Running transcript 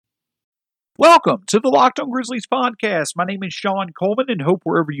Welcome to the Locked On Grizzlies podcast. My name is Shawn Coleman, and hope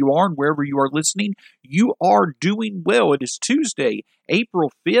wherever you are and wherever you are listening, you are doing well. It is Tuesday,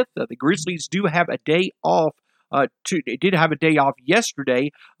 April 5th. The Grizzlies do have a day off. They did have a day off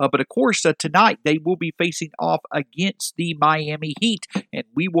yesterday, but of course tonight they will be facing off against the Miami Heat, and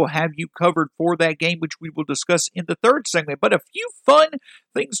we will have you covered for that game, which we will discuss in the third segment. But a few fun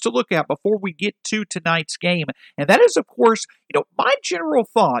things to look at before we get to tonight's game, and that is, of course, my general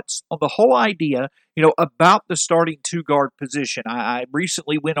thoughts on the whole idea, about the starting two-guard position. I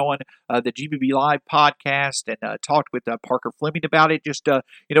recently went on the GBB Live podcast and talked with Parker Fleming about it. Just, a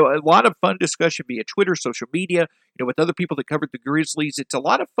lot of fun discussion via Twitter, social media, with other people that covered the Grizzlies. It's a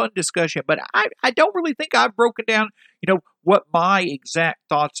lot of fun discussion, but I don't really think I've broken down, what my exact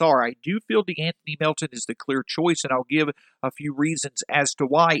thoughts are. I do feel Anthony Melton is the clear choice, and I'll give a few reasons as to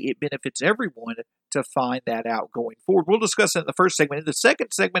why it benefits everyone to find that out going forward. We'll discuss it in the first segment. In the second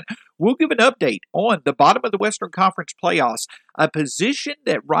segment, we'll give an update on the bottom of the Western Conference playoffs, a position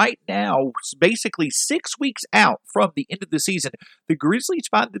that right now is basically 6 weeks out from the end of the season. The Grizzlies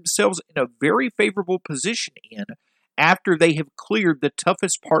find themselves in a very favorable position after they have cleared the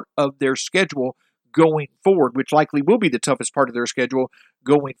toughest part of their schedule going forward, which likely will be the toughest part of their schedule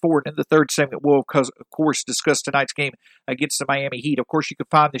going forward. In the third segment, we'll, of course, discuss tonight's game against the Miami Heat. Of course, you can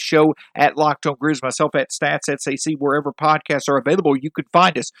find the show at Locked On Grizz, myself at Stats SAC, wherever podcasts are available. You can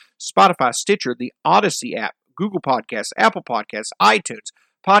find us Spotify, Stitcher, the Odyssey app, Google Podcasts, Apple Podcasts, iTunes,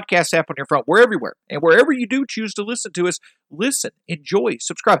 podcast app on your phone. We're everywhere. And wherever you do choose to listen to us, listen, enjoy,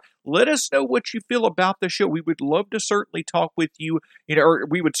 subscribe. Let us know what you feel about the show. We would love to certainly talk with you, or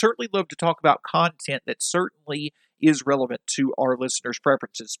we would certainly love to talk about content that certainly is relevant to our listeners'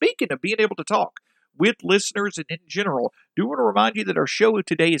 preferences. Speaking of being able to talk with listeners and in general, do want to remind you that our show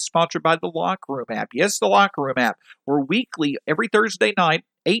today is sponsored by the Locker Room app. Yes, the Locker Room app, where weekly, every Thursday night,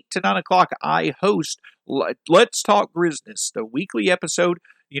 8 to 9 o'clock, I host Let's Talk Grizzlies, the weekly episode,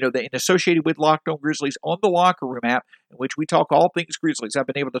 associated with Locked On Grizzlies on the Locker Room app, in which we talk all things Grizzlies. I've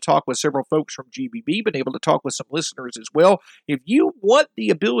been able to talk with several folks from GBB, been able to talk with some listeners as well. If you want the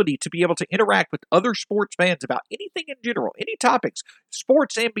ability to be able to interact with other sports fans about anything in general, any topics,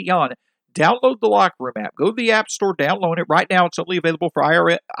 sports and beyond, download the Locker Room app. Go to the App Store, download it. Right now, it's only available for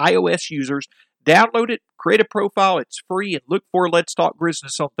iOS users. Download it, create a profile. It's free, and look for Let's Talk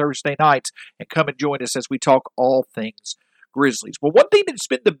Grizzlies on Thursday nights, and come and join us as we talk all things Grizzlies. Well, one thing that's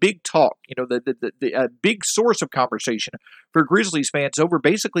been the big talk, the big source of conversation for Grizzlies fans over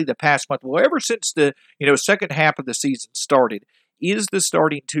basically the past month, well, ever since the second half of the season started, is the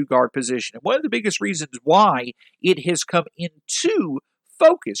starting two-guard position. And one of the biggest reasons why it has come into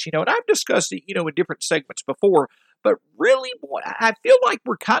focus, and I've discussed it, in different segments before, but really, I feel like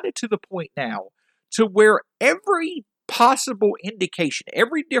we're kind of to the point now to where every possible indication,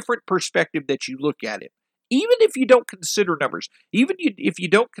 every different perspective that you look at it, even if you don't consider numbers, if you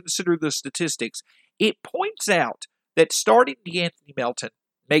don't consider the statistics, it points out that starting Anthony Melton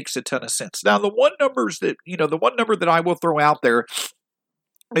makes a ton of sense. Now, the one number that I will throw out there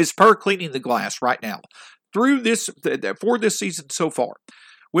is per cleaning the glass right now for this season so far.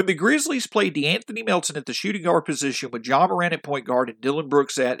 When the Grizzlies played Anthony Melton at the shooting guard position with John Moran at point guard and Dillon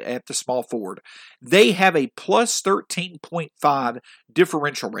Brooks at the small forward, they have a plus 13.5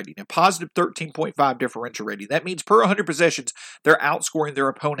 differential rating, a positive 13.5 differential rating. That means per 100 possessions, they're outscoring their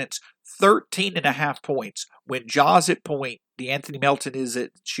opponents 13.5 points. When Ja's at point, Anthony Melton is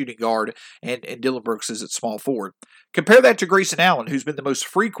at shooting guard, and Dillon Brooks is at small forward. Compare that to Grayson Allen, who's been the most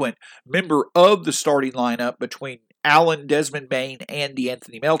frequent member of the starting lineup between Allen, Desmond Bane, and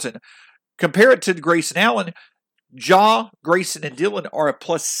Anthony Melton. Compare it to Grayson Allen. Ja, Grayson, and Dillon are a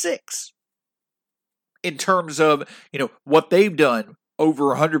plus 6 in terms of what they've done over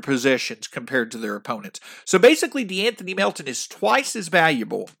 100 possessions compared to their opponents. So basically, Anthony Melton is twice as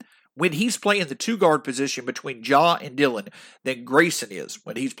valuable when he's playing the two-guard position between Ja and Dillon than Grayson is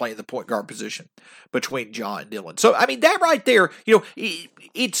when he's playing the point guard position between Ja and Dillon. So, that right there,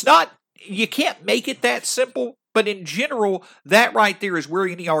 it's not, you can't make it that simple, but in general, that right there is where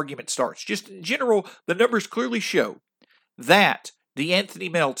any argument starts. Just in general, the numbers clearly show that Anthony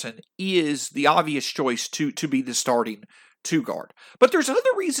Melton is the obvious choice to be the starting two-guard. But there's other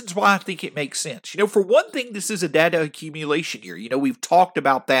reasons why I think it makes sense. For one thing, this is a data accumulation year. We've talked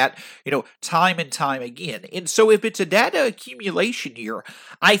about that, time and time again. And so if it's a data accumulation year,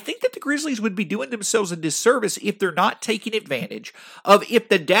 I think that the Grizzlies would be doing themselves a disservice if they're not taking advantage of if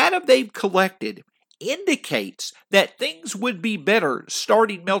the data they've collected indicates that things would be better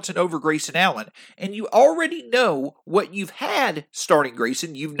starting Melton over Grayson Allen. And you already know what you've had starting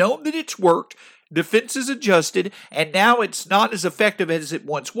Grayson. You've known that it's worked. defenses adjusted, and now it's not as effective as it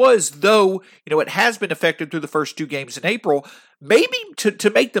once was, though, it has been effective through the first 2 games in April. Maybe to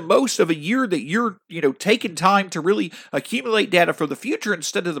make the most of a year that you're, taking time to really accumulate data for the future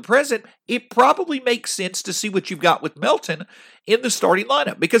instead of the present, it probably makes sense to see what you've got with Melton in the starting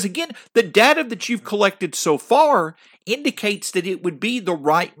lineup. Because again, the data that you've collected so far indicates that it would be the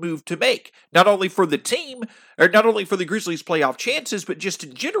right move to make, not only for the team, or not only for the Grizzlies' playoff chances, but just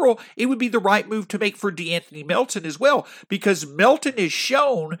in general, it would be the right move to make for De'Anthony Melton as well, because Melton has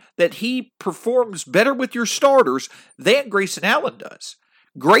shown that he performs better with your starters than Grayson Allen does.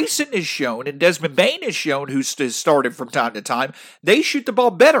 Grayson has shown, and Desmond Bane has shown, who's started from time to time, they shoot the ball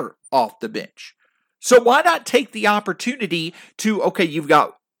better off the bench. So why not take the opportunity to, okay, you've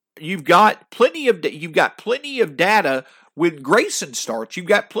got plenty of data when Grayson starts. You've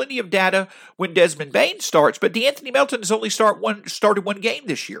got plenty of data when Desmond Bane starts, but De'Anthony Melton has only started one game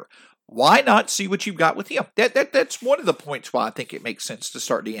this year. Why not see what you've got with him? That's one of the points why I think it makes sense to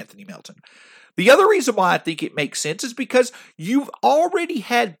start De'Anthony Melton. The other reason why I think it makes sense is because you've already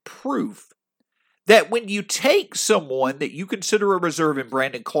had proof that when you take someone that you consider a reserve in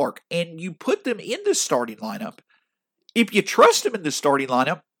Brandon Clarke and you put them in the starting lineup, if you trust them in the starting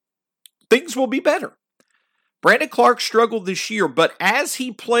lineup, things will be better. Brandon Clarke struggled this year, but as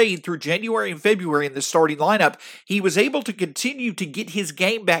he played through January and February in the starting lineup, he was able to continue to get his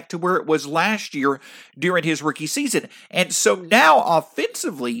game back to where it was last year during his rookie season. And so now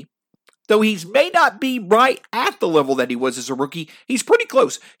offensively, though he may not be right at the level that he was as a rookie, he's pretty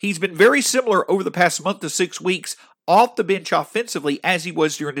close. He's been very similar over the past month to 6 weeks off the bench offensively as he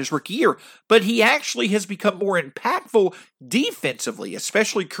was during his rookie year. But he actually has become more impactful defensively,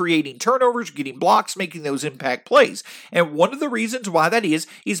 especially creating turnovers, getting blocks, making those impact plays. And one of the reasons why that is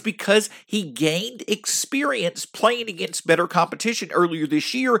because he gained experience playing against better competition earlier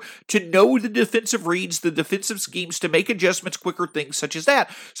this year to know the defensive reads, the defensive schemes, to make adjustments quicker, things such as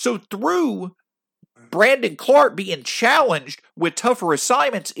that. So through Brandon Clarke being challenged with tougher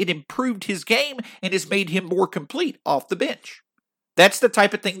assignments, it improved his game and has made him more complete off the bench. That's the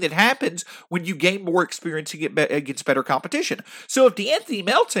type of thing that happens when you gain more experience against better competition. So if De'Anthony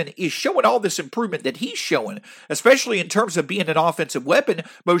Melton is showing all this improvement that he's showing, especially in terms of being an offensive weapon,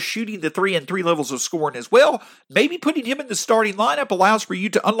 both shooting the 3 and 3 levels of scoring as well, maybe putting him in the starting lineup allows for you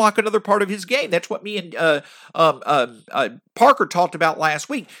to unlock another part of his game. That's what me and Parker talked about last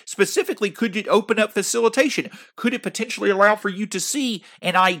week. Specifically, could it open up facilitation? Could it potentially allow for you to see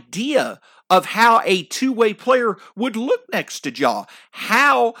an idea of how a two-way player would look next to Ja?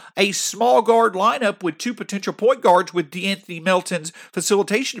 How a small guard lineup with 2 potential point guards with De'Anthony Melton's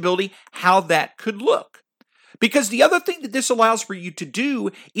facilitation ability, how that could look. Because the other thing that this allows for you to do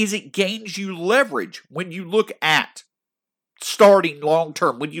is it gains you leverage when you look at starting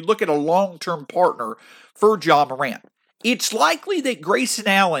long-term, when you look at a long-term partner for Ja Morant. It's likely that Grayson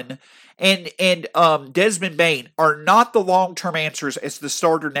Allen and Desmond Bane are not the long-term answers as the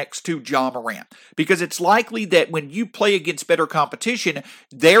starter next to Ja Morant, because it's likely that when you play against better competition,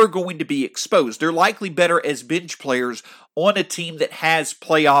 they're going to be exposed. They're likely better as bench players on a team that has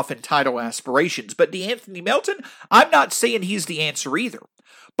playoff and title aspirations. But De'Anthony Melton, I'm not saying he's the answer either.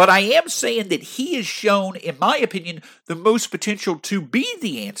 But I am saying that he has shown, in my opinion, the most potential to be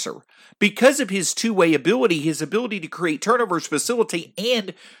the answer because of his two-way ability, his ability to create turnovers, facilitate,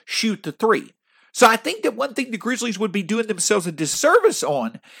 and shoot the 3. So I think that one thing the Grizzlies would be doing themselves a disservice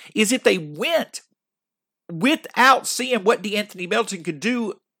on is if they went without seeing what De'Anthony Melton could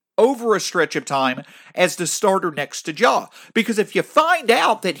do over a stretch of time as the starter next to Ja. Because if you find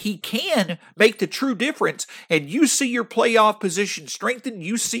out that he can make the true difference and you see your playoff position strengthen,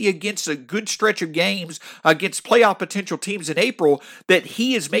 you see against a good stretch of games against playoff potential teams in April that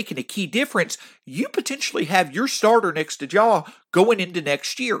he is making a key difference, you potentially have your starter next to Ja going into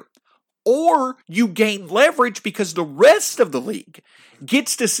next year. Or you gain leverage because the rest of the league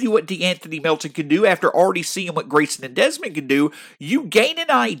gets to see what De'Anthony Melton can do after already seeing what Grayson and Desmond can do. You gain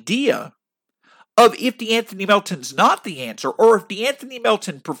an idea of if De'Anthony Melton's not the answer, or if De'Anthony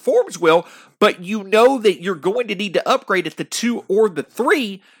Melton performs well, but you know that you're going to need to upgrade at the 2 or the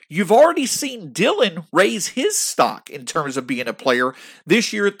 3. You've already seen Dylan raise his stock in terms of being a player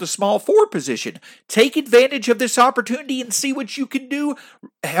this year at the small forward position. Take advantage of this opportunity and see what you can do,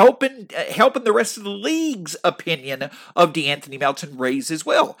 helping the rest of the league's opinion of De'Anthony Melton raise as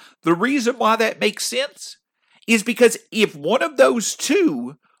well. The reason why that makes sense is because if one of those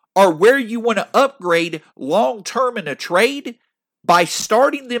 2 are where you want to upgrade long-term in a trade, by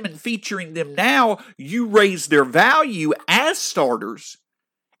starting them and featuring them now, you raise their value as starters,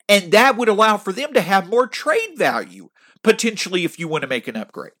 and that would allow for them to have more trade value, potentially, if you want to make an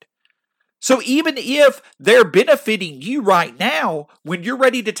upgrade. So even if they're benefiting you right now, when you're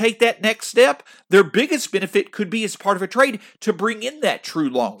ready to take that next step, their biggest benefit could be as part of a trade to bring in that true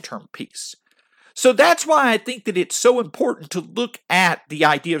long-term piece. So that's why I think that it's so important to look at the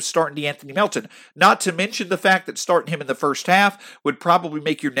idea of starting DeAnthony Melton. Not to mention the fact that starting him in the first half would probably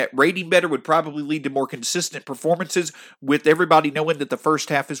make your net rating better, would probably lead to more consistent performances, with everybody knowing that the first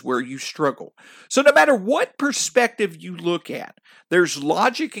half is where you struggle. So no matter what perspective you look at, there's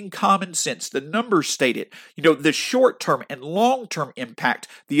logic and common sense. The numbers state it. The short-term and long-term impact,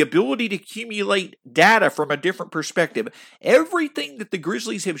 the ability to accumulate data from a different perspective, everything that the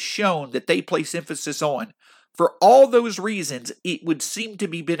Grizzlies have shown that they place emphasis on. For all those reasons, it would seem to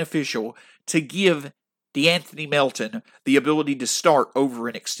be beneficial to give DeAnthony Melton the ability to start over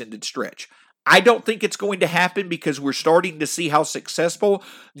an extended stretch. I don't think it's going to happen because we're starting to see how successful,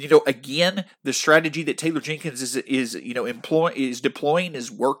 again, the strategy that Taylor Jenkins is deploying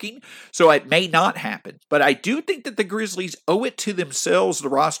is working. So it may not happen. But I do think that the Grizzlies owe it to themselves, the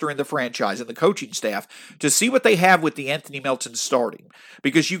roster and the franchise and the coaching staff, to see what they have with DeAnthony Melton starting.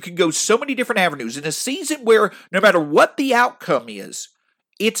 Because you can go so many different avenues in a season where no matter what the outcome is,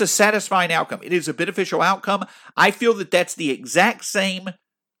 it's a satisfying outcome. It is a beneficial outcome. I feel that that's the exact same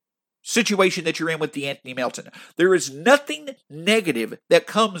situation that you're in with DeAnthony Melton. There is nothing negative that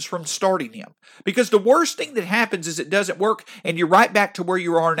comes from starting him, because the worst thing that happens is it doesn't work and you're right back to where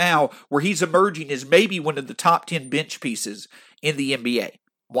you are now, where he's emerging as maybe one of the top 10 bench pieces in the NBA.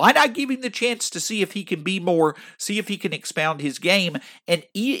 Why not give him the chance to see if he can be more, see if he can expound his game, and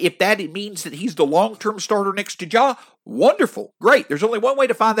if that means that he's the long-term starter next to Ja, wonderful, great. There's only one way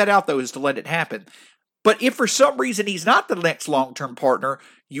to find that out, though, is to let it happen. But if for some reason he's not the next long-term partner,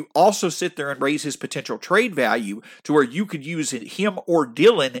 you also sit there and raise his potential trade value to where you could use him or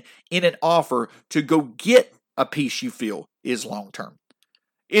Dillon in an offer to go get a piece you feel is long-term.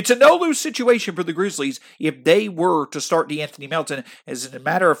 It's a no-lose situation for the Grizzlies if they were to start DeAnthony Melton. As a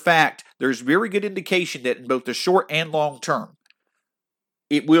matter of fact, there's very good indication that in both the short and long term,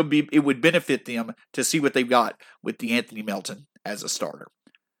 it would benefit them to see what they've got with DeAnthony Melton as a starter.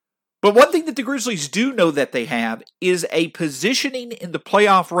 But one thing that the Grizzlies do know that they have is a positioning in the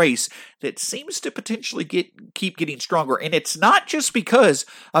playoff race that seems to potentially keep getting stronger. And it's not just because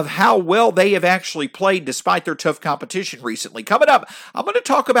of how well they have actually played despite their tough competition recently. Coming up, I'm going to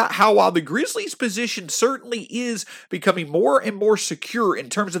talk about how while the Grizzlies' position certainly is becoming more and more secure in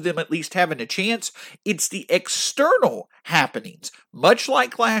terms of them at least having a chance, it's the external happenings, much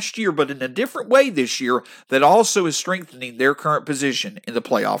like last year, but in a different way this year, that also is strengthening their current position in the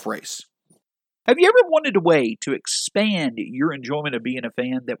playoff race. Have you ever wanted a way to expand your enjoyment of being a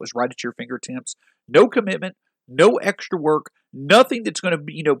fan that was right at your fingertips? No commitment, no extra work, nothing that's going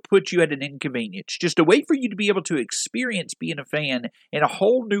to, put you at an inconvenience. Just a way for you to be able to experience being a fan in a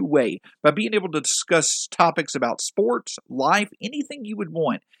whole new way by being able to discuss topics about sports, life, anything you would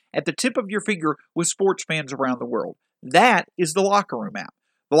want at the tip of your finger with sports fans around the world. That is the Locker Room app.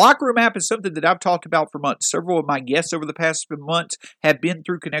 The Locker Room app is something that I've talked about for months. Several of my guests over the past months have been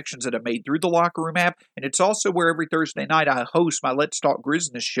through connections that I've made through the Locker Room app, and it's also where every Thursday night I host my Let's Talk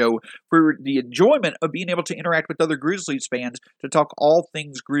Grizzlies show for the enjoyment of being able to interact with other Grizzlies fans to talk all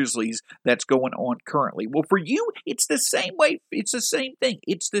things Grizzlies that's going on currently. Well, for you, it's the same way. It's the same thing.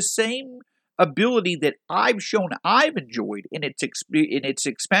 It's the same ability that I've shown I've enjoyed, and it's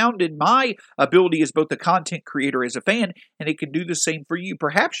expounded my ability as both a content creator as a fan, and it can do the same for you.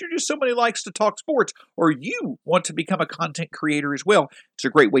 Perhaps you're just somebody who likes to talk sports, or you want to become a content creator as well. It's a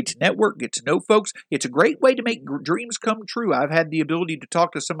great way to network, get to know folks. It's a great way to make dreams come true. I've had the ability to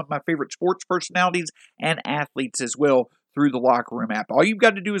talk to some of my favorite sports personalities and athletes as well through the Locker Room app. All you've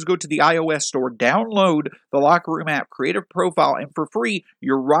got to do is go to the iOS store, download the Locker Room app, create a profile, and for free,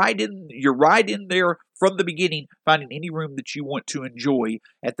 you're right in there from the beginning, finding any room that you want to enjoy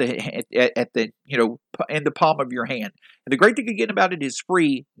at the in the palm of your hand. And the great thing again about it is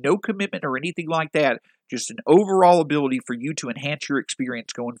free, no commitment or anything like that. Just an overall ability for you to enhance your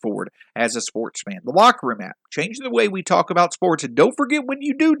experience going forward as a sports fan. The Locker Room app, changing the way we talk about sports. And don't forget, when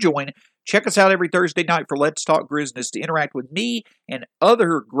you do join, check us out every Thursday night for Let's Talk Grizzlies to interact with me and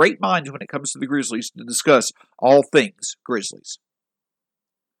other great minds when it comes to the Grizzlies to discuss all things Grizzlies.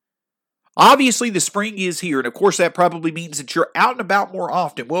 Obviously, the spring is here, and of course, that probably means that you're out and about more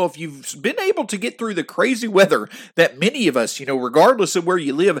often. Well, if you've been able to get through the crazy weather that many of us, regardless of where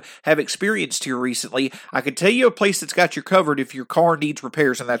you live, have experienced here recently, I can tell you a place that's got you covered if your car needs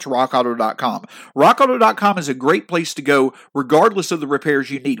repairs, and that's RockAuto.com. RockAuto.com is a great place to go, regardless of the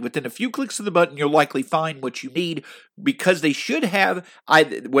repairs you need. Within a few clicks of the button, you'll likely find what you need, because they should have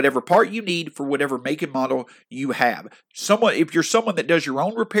whatever part you need for whatever make and model you have. If you're someone that does your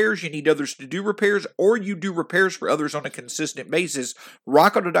own repairs, you need other others to do repairs, or you do repairs for others on a consistent basis,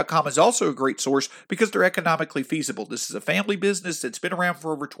 RockAuto.com is also a great source because they're economically feasible. This is a family business that's been around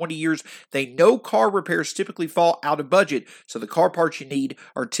for over 20 years. They know car repairs typically fall out of budget, so the car parts you need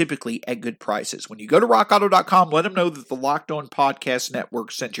are typically at good prices. When you go to RockAuto.com, let them know that the Locked On Podcast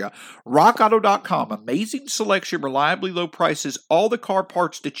Network sent you. RockAuto.com, amazing selection, reliably low prices, all the car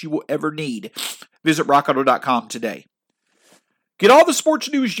parts that you will ever need. Visit RockAuto.com today. Get all the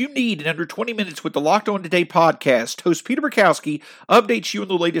sports news you need in under 20 minutes with the Locked On Today podcast. Host Peter Bukowski updates you on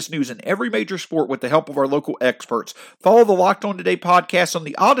the latest news in every major sport with the help of our local experts. Follow the Locked On Today podcast on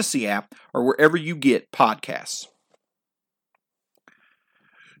the Odyssey app or wherever you get podcasts.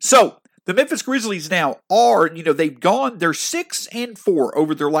 So, the Memphis Grizzlies now are, they're 6-4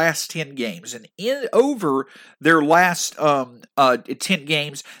 over their last 10 games. And over their last 10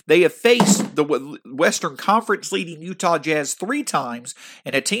 games, they have faced the Western Conference leading Utah Jazz 3 times,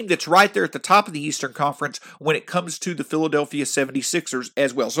 and a team that's right there at the top of the Eastern Conference when it comes to the Philadelphia 76ers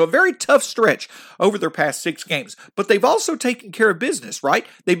as well. So a very tough stretch over their past 6 games. But they've also taken care of business, right?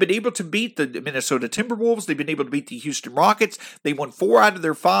 They've been able to beat the Minnesota Timberwolves. They've been able to beat the Houston Rockets. They won 4 out of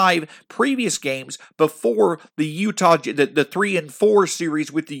their 5 previous games before the 3-4 series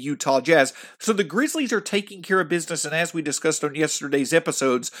with the Utah Jazz. So the Grizzlies are taking care of business, and as we discussed on yesterday's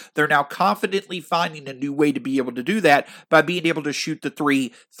episodes, they're now confidently finding a new way to be able to do that by being able to shoot the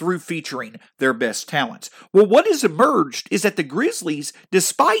 3 through featuring their best talents. Well, what has emerged is that the Grizzlies,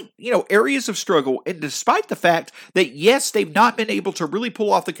 despite, areas of struggle, and despite the fact that, yes, they've not been able to really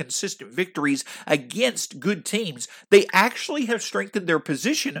pull off the consistent victories against good teams, they actually have strengthened their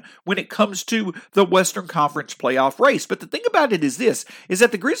position when it comes to the Western Conference playoff race. But the thing about it is this, is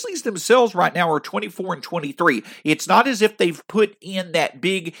that the Grizzlies themselves right now are 24-23. It's not as if they've put in that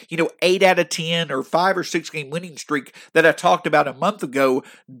big, 8 out of 10 or 5 or 6 game winning streak that I talked about a month ago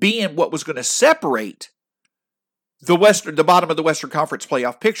being what was going to separate the bottom of the Western Conference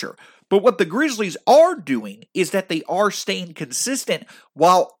playoff picture. But what the Grizzlies are doing is that they are staying consistent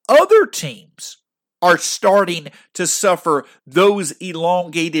while other teams are starting to suffer those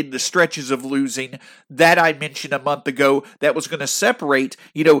elongated stretches of losing that I mentioned a month ago that was going to separate,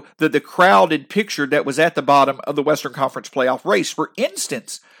 the crowded picture that was at the bottom of the Western Conference playoff race. For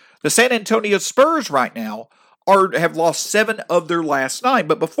instance, the San Antonio Spurs right now have lost 7 of their last 9.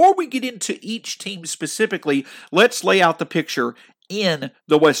 But before we get into each team specifically, let's lay out the picture in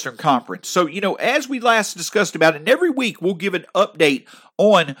the Western Conference. So, as we last discussed about it, and every week we'll give an update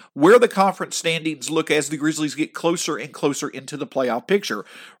on where the conference standings look as the Grizzlies get closer and closer into the playoff picture.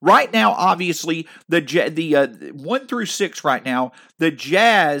 Right now, obviously, the 1 through 6 right now, the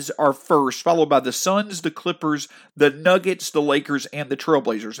Jazz are first, followed by the Suns, the Clippers, the Nuggets, the Lakers, and the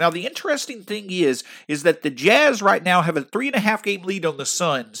Trailblazers. Now, the interesting thing is that the Jazz right now have a 3.5 game lead on the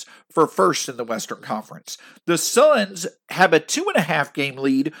Suns for first in the Western Conference. The Suns have a 2.5 game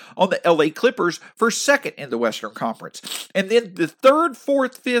lead on the LA Clippers for second in the Western Conference. And then the third,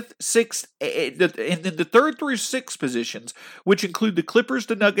 fourth, fifth, sixth, and then the 3rd through 6th positions, which include the Clippers,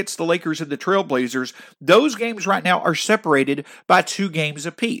 the Nuggets, the Lakers, and the Trailblazers, those games right now are separated by 2 games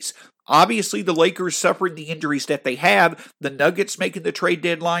apiece. Obviously, the Lakers suffering the injuries that they have, the Nuggets making the trade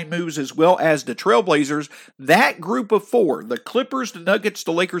deadline moves, as well as the Trailblazers. That group of 4, the Clippers, the Nuggets,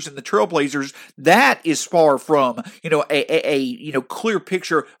 the Lakers, and the Trailblazers, that is far from, a clear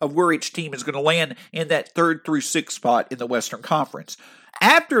picture of where each team is going to land in that 3rd through 6th spot in the Western Conference.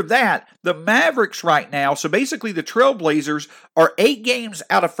 After that, the Mavericks right now, so basically the Trailblazers are 8 games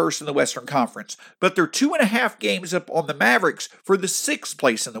out of first in the Western Conference, but they're 2.5 games up on the Mavericks for the 6th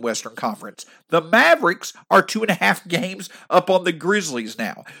place in the Western Conference. The Mavericks are 2.5 games up on the Grizzlies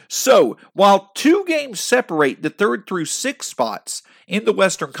now. So, while 2 games separate the 3rd through 6th spots in the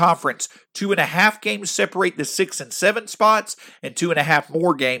Western Conference, 2.5 games separate the 6th and 7th spots, and 2.5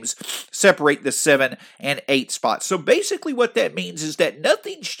 more games separate the 7 and 8 spots. So basically what that means is that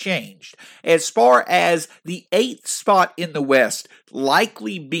nothing's changed as far as the 8th spot in the West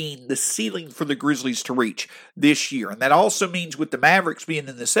likely being the ceiling for the Grizzlies to reach this year. And that also means with the Mavericks being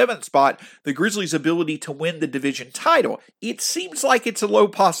in the 7th spot, the Grizzlies' ability to win the division title, it seems like it's a low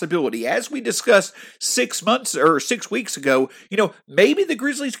possibility. As we discussed 6 weeks ago, maybe the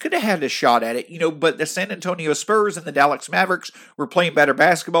Grizzlies could have had a shot at it, but the San Antonio Spurs and the Dallas Mavericks were playing better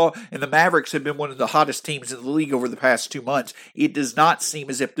basketball, and the Mavericks have been one of the hottest teams in the league over the past 2 months. It does not seem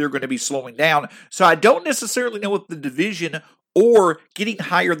as if they're going to be slowing down. So I don't necessarily know if the division or getting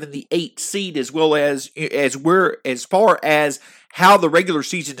higher than the 8th seed, as well as far as how the regular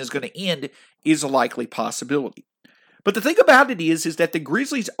season is going to end, is a likely possibility. But the thing about it is that the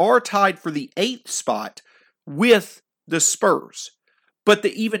Grizzlies are tied for the 8th spot with the Spurs. But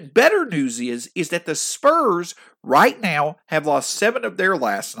the even better news is that the Spurs right now have lost 7 of their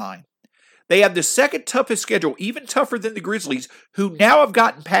last 9. They have the second toughest schedule, even tougher than the Grizzlies, who now have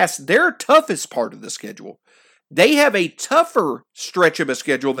gotten past their toughest part of the schedule. They have a tougher stretch of a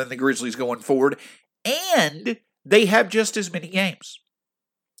schedule than the Grizzlies going forward, and they have just as many games.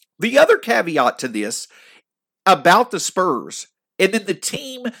 The other caveat to this about the Spurs, and then the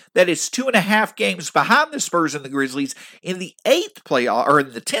team that is 2.5 games behind the Spurs and the Grizzlies in the 10th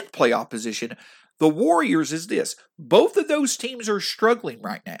playoff position, the Warriors, is this. Both of those teams are struggling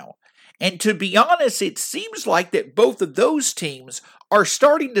right now. And to be honest, it seems like that both of those teams are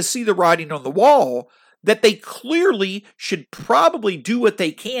starting to see the writing on the wall that they clearly should probably do what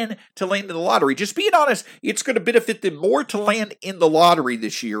they can to land in the lottery. Just being honest, it's going to benefit them more to land in the lottery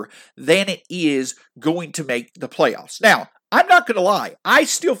this year than it is going to make the playoffs. Now, I'm not going to lie. I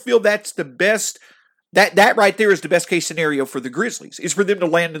still feel that's the best. That right there is the best case scenario for the Grizzlies, is for them to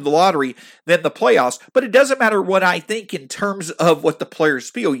land in the lottery than the playoffs. But it doesn't matter what I think in terms of what the players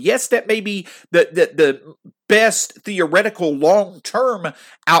feel. Yes, that may be the best theoretical long-term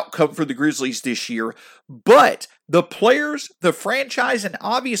outcome for the Grizzlies this year. But the players, the franchise, and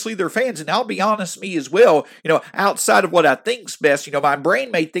obviously their fans, and I'll be honest, me as well, outside of what I think's best, my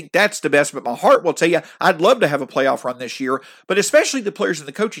brain may think that's the best, but my heart will tell you I'd love to have a playoff run this year. But especially the players and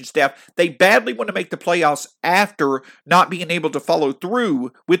the coaching staff, they badly want to make the playoffs after not being able to follow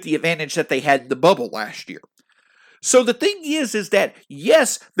through with the advantage that they had in the bubble last year. So the thing is that,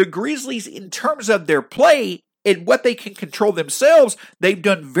 yes, the Grizzlies, in terms of their play and what they can control themselves, they've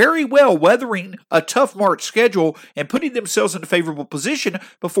done very well weathering a tough March schedule and putting themselves in a favorable position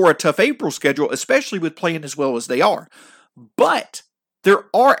before a tough April schedule, especially with playing as well as they are. But there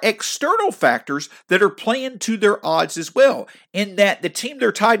are external factors that are playing to their odds as well, in that the team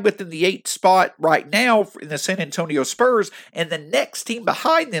they're tied with in the 8th spot right now in the San Antonio Spurs, and the next team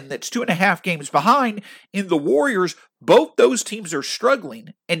behind them that's 2.5 games behind in the Warriors, both those teams are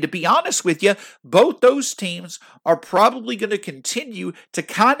struggling. And to be honest with you, both those teams are probably going to continue to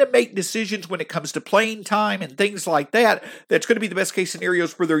kind of make decisions when it comes to playing time and things like that. That's going to be the best case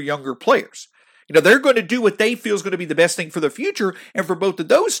scenarios for their younger players. They're going to do what they feel is going to be the best thing for the future. And for both of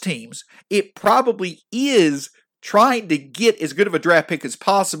those teams, it probably is trying to get as good of a draft pick as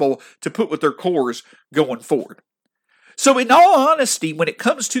possible to put with their cores going forward. So in all honesty, when it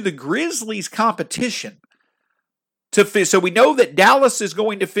comes to the Grizzlies' competition, so we know that Dallas is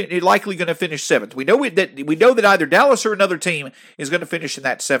likely going to finish 7th. We know that either Dallas or another team is going to finish in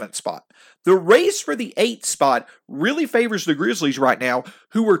that 7th spot. The race for the 8th spot really favors the Grizzlies right now,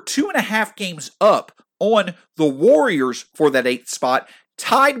 who are 2.5 games up on the Warriors for that 8th spot,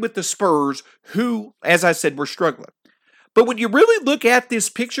 tied with the Spurs, who, as I said, were struggling. But when you really look at this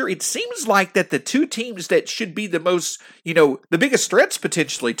picture, it seems like that the two teams that should be the most, the biggest threats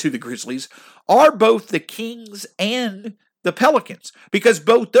potentially to the Grizzlies are both the Kings and the Pelicans, because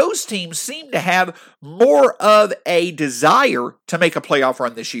both those teams seem to have more of a desire to make a playoff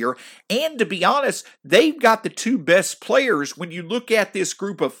run this year. And to be honest, they've got the two best players when you look at this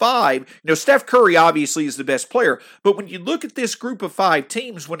group of 5. Steph Curry obviously is the best player, but when you look at this group of 5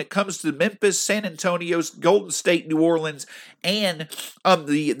 teams, when it comes to Memphis, San Antonio, Golden State, New Orleans, and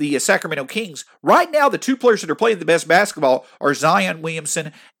the Sacramento Kings, right now the two players that are playing the best basketball are Zion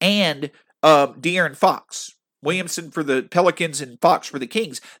Williamson and De'Aaron Fox. Williamson for the Pelicans and Fox for the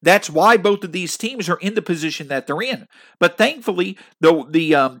Kings. That's why both of these teams are in the position that they're in. But thankfully,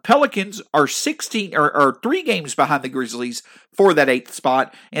 the Pelicans are 3 games behind the Grizzlies for that 8th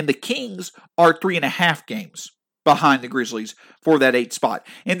spot, and the Kings are 3.5 games behind the Grizzlies for that 8th spot.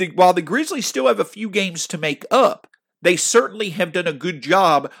 And while the Grizzlies still have a few games to make up, they certainly have done a good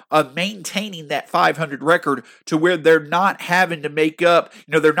job of maintaining that 500 record to where they're not having to make up,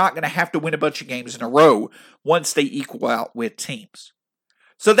 they're not going to have to win a bunch of games in a row once they equal out with teams.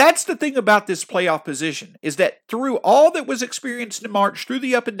 So that's the thing about this playoff position, is that through all that was experienced in March, through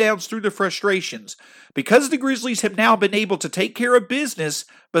the up and downs, through the frustrations, because the Grizzlies have now been able to take care of business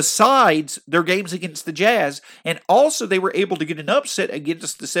besides their games against the Jazz, and also they were able to get an upset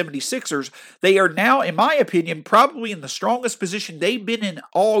against the 76ers, they are now, in my opinion, probably in the strongest position they've been in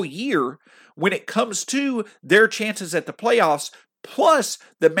all year when it comes to their chances at the playoffs. Plus,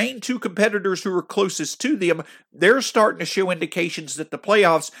 the main 2 competitors who are closest to them, they're starting to show indications that the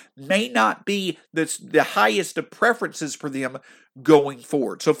playoffs may not be the highest of preferences for them going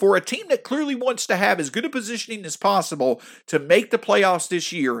forward. So for a team that clearly wants to have as good a positioning as possible to make the playoffs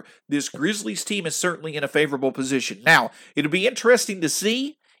this year, this Grizzlies team is certainly in a favorable position. Now, it'll be interesting to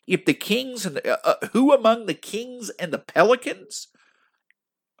see if the Kings and who among the Kings and the Pelicans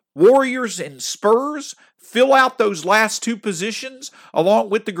Warriors and Spurs fill out those last two positions along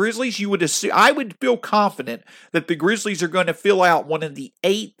with the Grizzlies, you would assume, I would feel confident that the Grizzlies are going to fill out one of the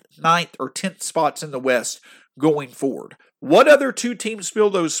 8th, 9th, or 10th spots in the West going forward. What other two teams fill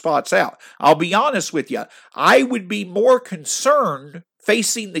those spots out? I'll be honest with you. I would be more concerned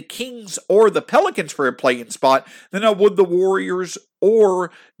facing the Kings or the Pelicans for a play-in spot than I would the Warriors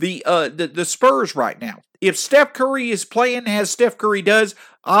or the Spurs right now. If Steph Curry is playing as Steph Curry does,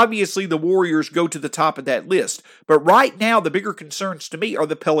 obviously the Warriors go to the top of that list. But right now, the bigger concerns to me are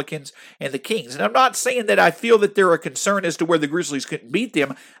the Pelicans and the Kings. And I'm not saying that I feel that they're a concern as to where the Grizzlies couldn't beat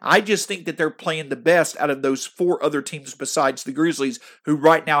them. I just think that they're playing the best out of those 4 other teams besides the Grizzlies, who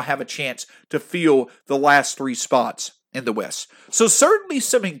right now have a chance to fill the last 3 spots in the West. So certainly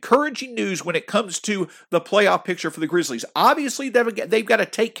some encouraging news when it comes to the playoff picture for the Grizzlies. Obviously, they've got to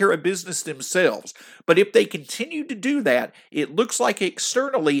take care of business themselves. But if they continue to do that, it looks like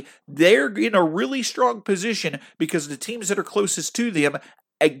externally they're in a really strong position because the teams that are closest to them,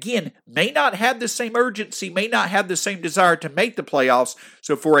 again, may not have the same urgency, may not have the same desire to make the playoffs.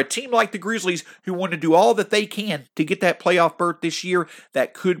 So for a team like the Grizzlies who want to do all that they can to get that playoff berth this year,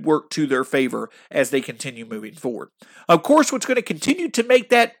 that could work to their favor as they continue moving forward. Of course, what's going to continue to make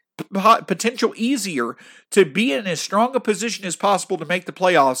that potential easier to be in as strong a position as possible to make the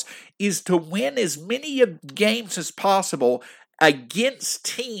playoffs is to win as many games as possible against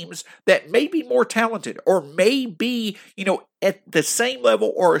teams that may be more talented or may be, at the same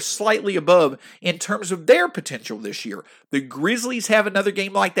level or slightly above in terms of their potential this year. The Grizzlies have another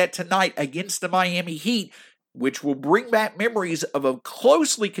game like that tonight against the Miami Heat, which will bring back memories of a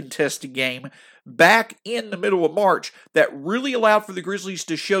closely contested game back in the middle of March that really allowed for the Grizzlies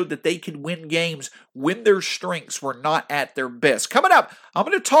to show that they could win games when their strengths were not at their best. Coming up, I'm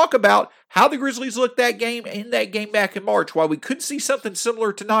going to talk about how the Grizzlies looked that game back in March, why we could see something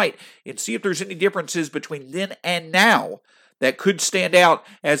similar tonight, and see if there's any differences between then and now that could stand out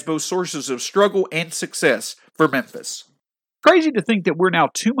as both sources of struggle and success for Memphis. Crazy to think that we're now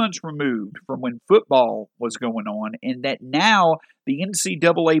 2 months removed from when football was going on and that now the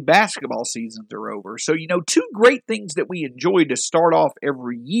NCAA basketball seasons are over. So, 2 great things that we enjoy to start off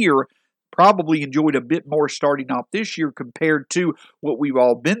every year, probably enjoyed a bit more starting off this year compared to what we've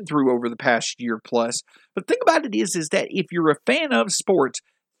all been through over the past year plus. But the thing about it is that if you're a fan of sports,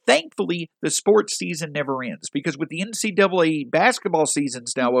 thankfully, the sports season never ends because with the NCAA basketball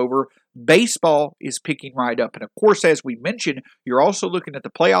season's now over, baseball is picking right up. And of course, as we mentioned, you're also looking at the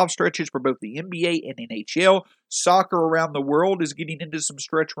playoff stretches for both the NBA and NHL. Soccer around the world is getting into some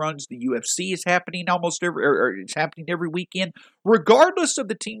stretch runs. The UFC is happening it's happening every weekend. Regardless of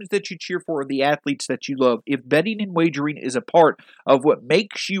the teams that you cheer for or the athletes that you love, if betting and wagering is a part of what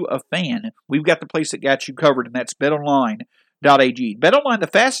makes you a fan, we've got the place that got you covered, and that's BetOnline.ag. BetOnline, the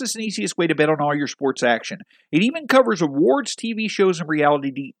fastest and easiest way to bet on all your sports action. It even covers awards, TV shows, and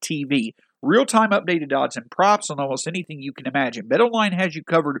reality TV. Real-time updated odds and props on almost anything you can imagine. BetOnline has you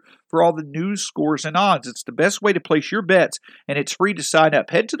covered for all the news, scores, and odds. It's the best way to place your bets, and it's free to sign up.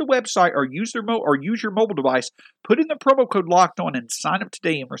 Head to the website or use your mobile device. Put in the promo code LOCKEDON and sign up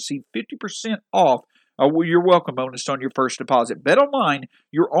today and receive 50% off your welcome bonus on your first deposit. BetOnline,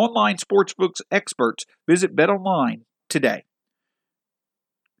 your online sportsbooks experts. Visit BetOnline today.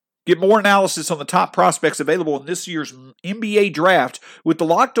 Get more analysis on the top prospects available in this year's NBA draft with the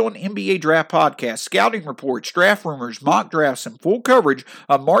Locked On NBA Draft Podcast, scouting reports, draft rumors, mock drafts, and full coverage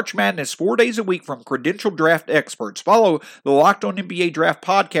of March Madness 4 days a week from credentialed draft experts. Follow the Locked On NBA Draft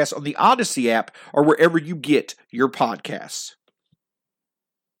Podcast on the Odyssey app or wherever you get your podcasts.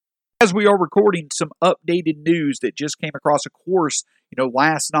 As we are recording, some updated news that just came across, of course,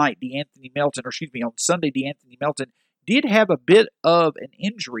 last night, on Sunday, DeAnthony Melton did have a bit of an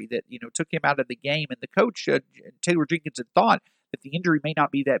injury that, took him out of the game. And the coach, Taylor Jenkins, had thought that the injury may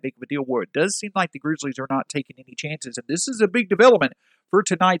not be that big of a deal. Where it does seem like the Grizzlies are not taking any chances. And this is a big development for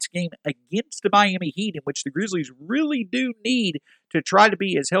tonight's game against the Miami Heat, in which the Grizzlies really do need to try to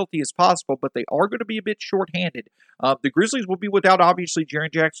be as healthy as possible, but they are going to be a bit shorthanded. The Grizzlies will be without, obviously,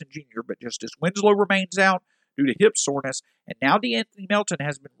 Jaren Jackson Jr., but Justice Winslow remains out due to hip soreness. And now DeAnthony Melton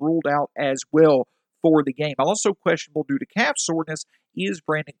has been ruled out as well for the game. Also questionable due to calf soreness is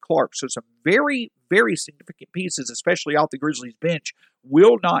Brandon Clark. So some very, very significant pieces, especially off the Grizzlies bench,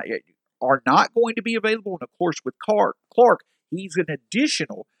 are not going to be available. And of course, with Clark, he's an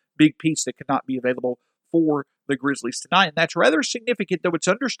additional big piece that cannot be available for the Grizzlies tonight. And that's rather significant, though it's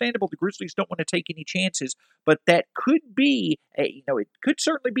understandable the Grizzlies don't want to take any chances, but that could be, it could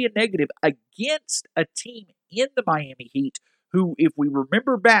certainly be a negative against a team in the Miami Heat who, if we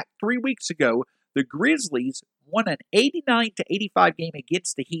remember back 3 weeks ago, the Grizzlies won an 89-85 game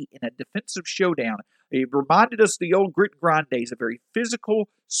against the Heat in a defensive showdown. It reminded us of the old grit and grind days, a very physical,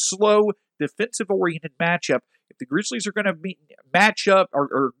 slow, defensive-oriented matchup. If the Grizzlies are going to match up,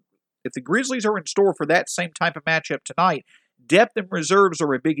 or if the Grizzlies are in store for that same type of matchup tonight, depth and reserves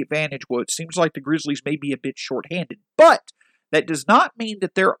are a big advantage. Well, it seems like the Grizzlies may be a bit shorthanded, but that does not mean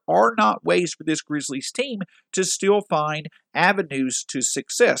that there are not ways for this Grizzlies team to still find avenues to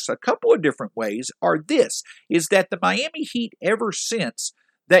success. A couple of different ways are this, is that the Miami Heat ever since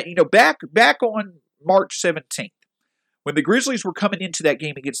that, back on March 17th, when the Grizzlies were coming into that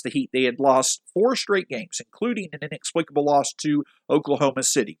game against the Heat, they had lost 4 straight games, including an inexplicable loss to Oklahoma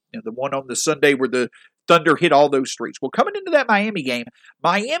City. The one on the Sunday where the Thunder hit all those streaks. Well, coming into that Miami game,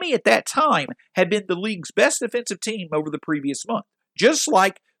 Miami at that time had been the league's best defensive team over the previous month, just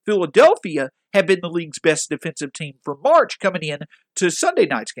like Philadelphia had been the league's best defensive team for March coming in to Sunday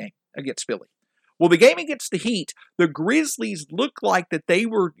night's game against Philly. Well, the game against the Heat, the Grizzlies looked like that they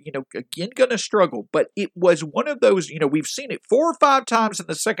were, again going to struggle. But it was one of those, we've seen it 4 or 5 times in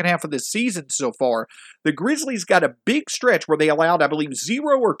the second half of the season so far. The Grizzlies got a big stretch where they allowed, I believe,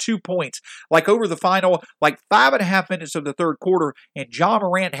 0 or 2 points, like over the final, 5.5 minutes of the third quarter. And John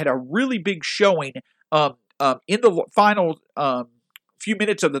Morant had a really big showing in the final few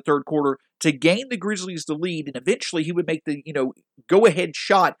minutes of the third quarter to gain the Grizzlies the lead. And eventually he would make the, go-ahead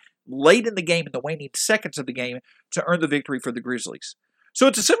shot late in the game, in the waning seconds of the game, to earn the victory for the Grizzlies. So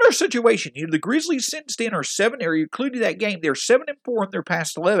it's a similar situation. The Grizzlies since then are 7, or including that game, they're 7-4 in their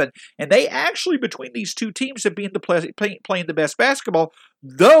past 11, and they actually, between these two teams, have been playing the best basketball,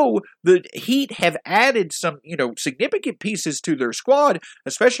 though the Heat have added some, significant pieces to their squad,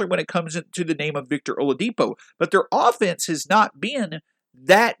 especially when it comes to the name of Victor Oladipo. But their offense has not been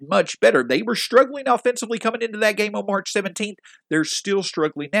that much better. They were struggling offensively coming into that game on March 17th. They're still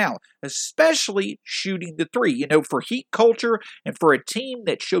struggling now, especially shooting the three. For Heat culture and for a team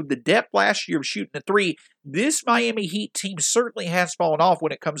that showed the depth last year of shooting the three, this Miami Heat team certainly has fallen off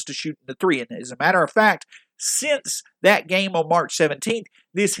when it comes to shooting the three. And as a matter of fact, since that game on March 17th,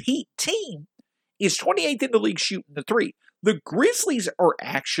 this Heat team is 28th in the league shooting the three. The Grizzlies are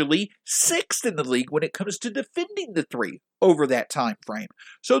actually 6th in the league when it comes to defending the three over that time frame.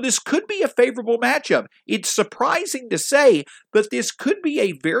 So this could be a favorable matchup. It's surprising to say, but this could be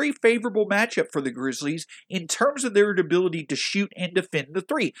a very favorable matchup for the Grizzlies in terms of their ability to shoot and defend the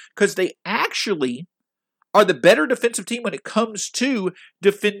three, because they actually are the better defensive team when it comes to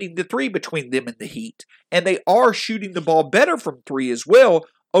defending the three between them and the Heat. And they are shooting the ball better from three as well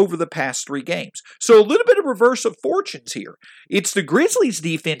over the past 3 games. So a little bit of reverse of fortunes here. It's the Grizzlies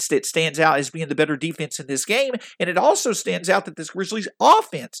defense that stands out as being the better defense in this game, and it also stands out that this Grizzlies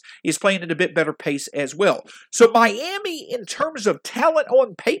offense is playing at a bit better pace as well. So Miami, in terms of talent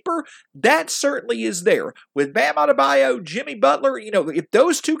on paper, that certainly is there. With Bam Adebayo, Jimmy Butler, if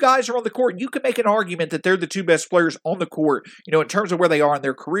those 2 guys are on the court, you can make an argument that they're the 2 best players on the court, in terms of where they are in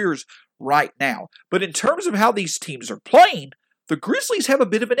their careers right now. But in terms of how these teams are playing, the Grizzlies have a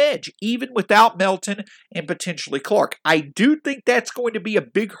bit of an edge, even without Melton and potentially Clark. I do think that's going to be a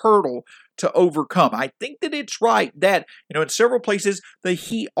big hurdle to overcome. I think that it's right that, in several places, the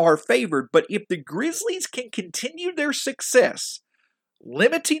Heat are favored. But if the Grizzlies can continue their success,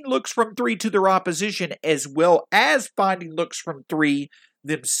 limiting looks from three to their opposition, as well as finding looks from three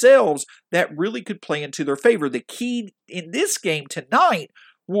themselves, that really could play into their favor. The key in this game tonight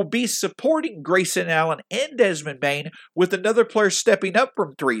will be supporting Grayson Allen and Desmond Bane with another player stepping up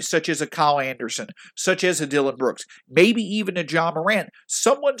from three, such as a Kyle Anderson, such as a Dylan Brooks, maybe even a John Morant.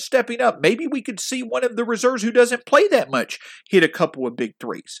 Someone stepping up. Maybe we could see one of the reserves who doesn't play that much hit a couple of big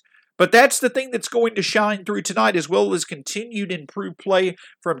threes. But that's the thing that's going to shine through tonight, as well as continued improved play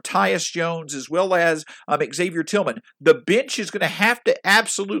from Tyus Jones, as well as Xavier Tillman. The bench is going to have to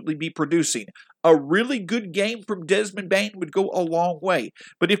absolutely be producing. A really good game from Desmond Bane would go a long way.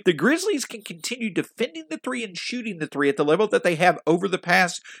 But if the Grizzlies can continue defending the three and shooting the three at the level that they have over the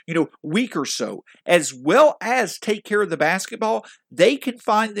past, week or so, as well as take care of the basketball, they can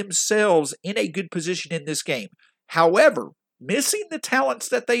find themselves in a good position in this game. However, missing the talents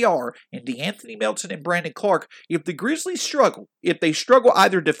that they are in DeAnthony Melton and Brandon Clark, if the Grizzlies struggle, if they struggle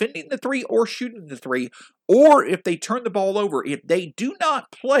either defending the three or shooting the three, or if they turn the ball over, if they do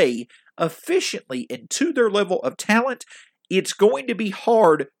not play efficiently and to their level of talent, it's going to be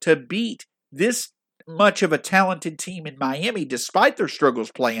hard to beat this much of a talented team in Miami, despite their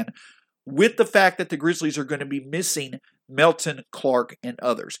struggles playing, with the fact that the Grizzlies are going to be missing Melton, Clark, and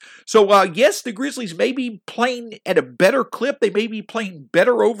others. So, yes, the Grizzlies may be playing at a better clip. They may be playing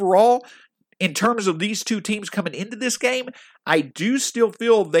better overall in terms of these two teams coming into this game, I do still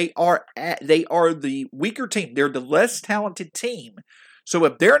feel they are the weaker team. They're the less talented team. So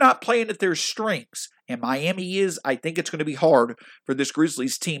if they're not playing at their strengths, and Miami is, I think it's going to be hard for this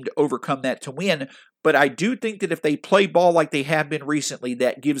Grizzlies team to overcome that to win. But I do think that if they play ball like they have been recently,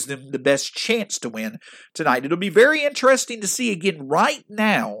 that gives them the best chance to win tonight. It'll be very interesting to see again right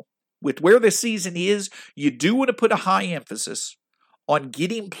now with where the season is. You do want to put a high emphasis on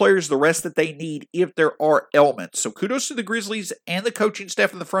getting players the rest that they need if there are elements. So kudos to the Grizzlies and the coaching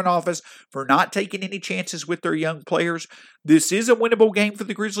staff in the front office for not taking any chances with their young players. This is a winnable game for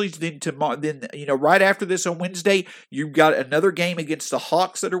the Grizzlies. Then right after this on Wednesday, you've got another game against the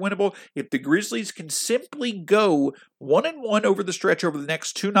Hawks that are winnable. If the Grizzlies can simply go 1-1 over the stretch over the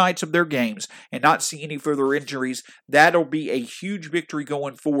next 2 nights of their games and not see any further injuries, that'll be a huge victory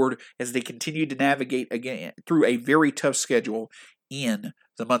going forward as they continue to navigate again through a very tough schedule in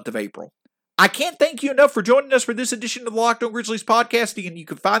the month of April. I can't thank you enough for joining us for this edition of the Locked On Grizzlies podcast. Again, you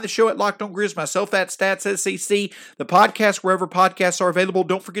can find the show at Locked On Grizz, myself at Stats SEC, the podcast wherever podcasts are available.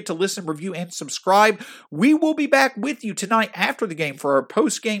 Don't forget to listen, review, and subscribe. We will be back with you tonight after the game for our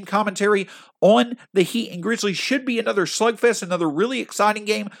post-game commentary on the Heat and Grizzlies. Should be another slugfest, another really exciting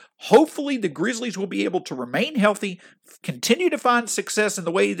game. Hopefully the Grizzlies will be able to remain healthy, continue to find success in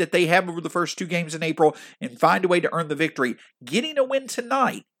the way that they have over the first 2 games in April, and find a way to earn the victory. Getting a win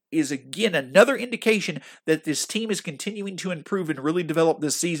tonight is again another indication that this team is continuing to improve and really develop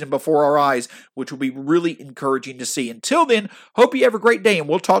this season before our eyes, which will be really encouraging to see. Until then, hope you have a great day, and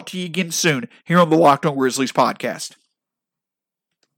we'll talk to you again soon here on the Locked On Grizzlies podcast.